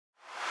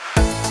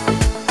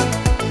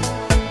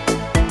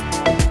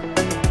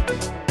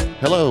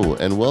Hello,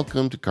 and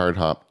welcome to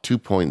Cardhop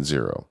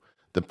 2.0,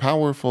 the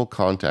powerful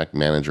contact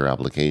manager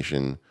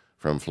application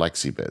from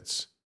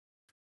FlexiBits.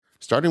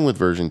 Starting with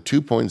version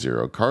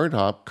 2.0,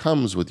 Cardhop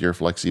comes with your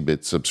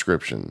FlexiBits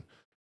subscription.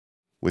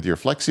 With your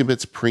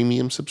FlexiBits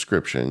premium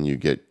subscription, you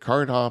get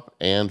Cardhop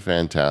and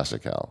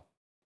Fantastical.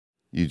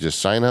 You just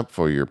sign up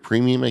for your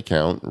premium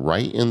account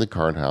right in the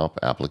Cardhop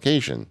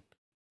application.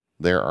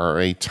 There are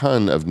a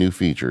ton of new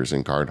features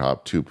in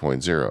Cardhop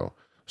 2.0,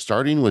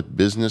 starting with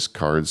business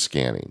card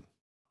scanning.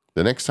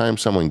 The next time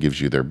someone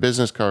gives you their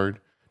business card,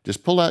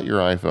 just pull out your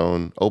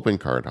iPhone, open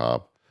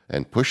Cardhop,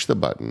 and push the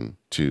button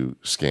to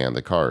scan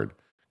the card.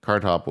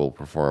 Cardhop will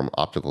perform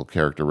optical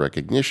character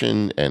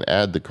recognition and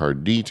add the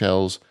card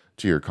details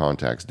to your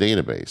contacts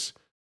database.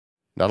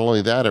 Not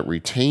only that, it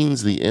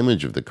retains the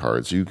image of the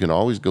card so you can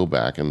always go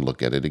back and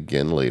look at it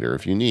again later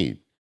if you need.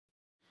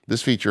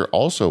 This feature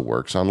also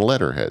works on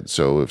letterhead,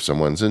 so if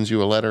someone sends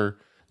you a letter,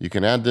 you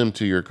can add them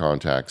to your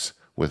contacts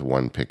with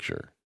one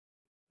picture.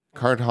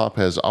 Cardhop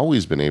has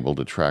always been able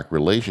to track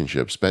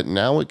relationships, but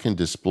now it can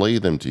display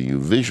them to you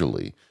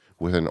visually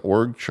with an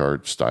org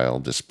chart style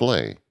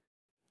display.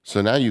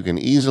 So now you can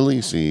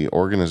easily see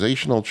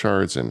organizational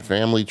charts and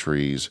family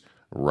trees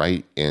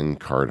right in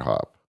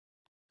Cardhop.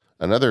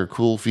 Another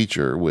cool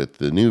feature with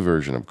the new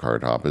version of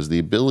Cardhop is the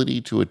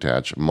ability to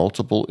attach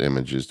multiple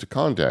images to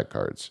contact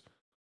cards.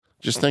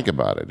 Just think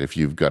about it. If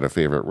you've got a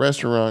favorite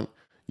restaurant,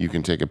 you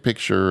can take a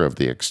picture of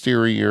the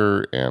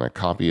exterior and a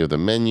copy of the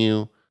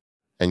menu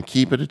and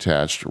keep it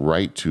attached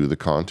right to the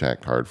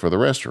contact card for the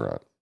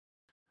restaurant.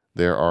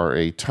 There are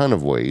a ton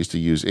of ways to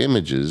use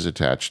images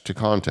attached to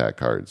contact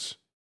cards.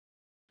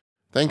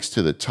 Thanks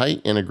to the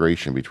tight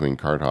integration between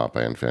Cardhop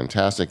and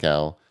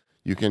Fantastical,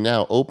 you can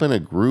now open a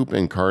group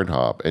in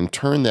Cardhop and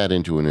turn that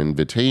into an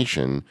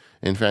invitation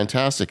in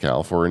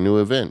Fantastical for a new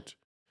event.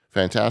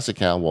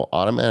 Fantastical will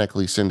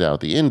automatically send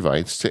out the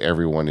invites to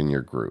everyone in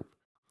your group.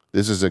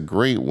 This is a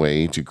great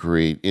way to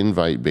create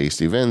invite-based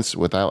events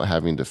without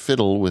having to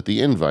fiddle with the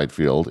invite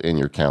field in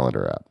your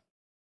calendar app.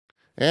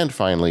 And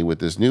finally, with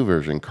this new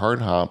version,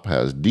 Cardhop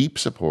has deep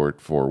support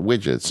for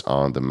widgets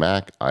on the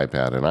Mac,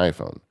 iPad, and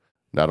iPhone.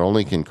 Not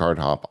only can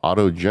Cardhop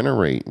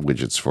auto-generate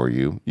widgets for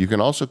you, you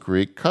can also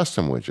create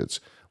custom widgets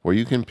where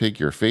you can pick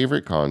your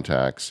favorite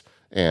contacts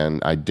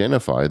and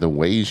identify the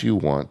ways you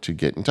want to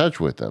get in touch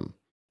with them.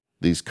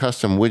 These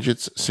custom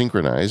widgets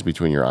synchronize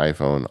between your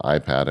iPhone,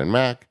 iPad, and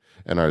Mac,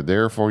 and are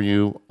there for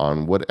you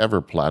on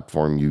whatever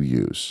platform you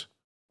use.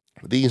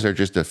 These are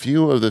just a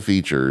few of the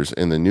features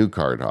in the new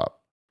Cardhop.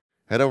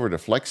 Head over to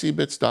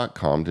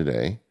flexibits.com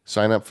today,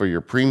 sign up for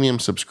your premium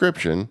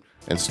subscription,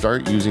 and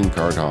start using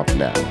Cardhop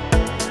now.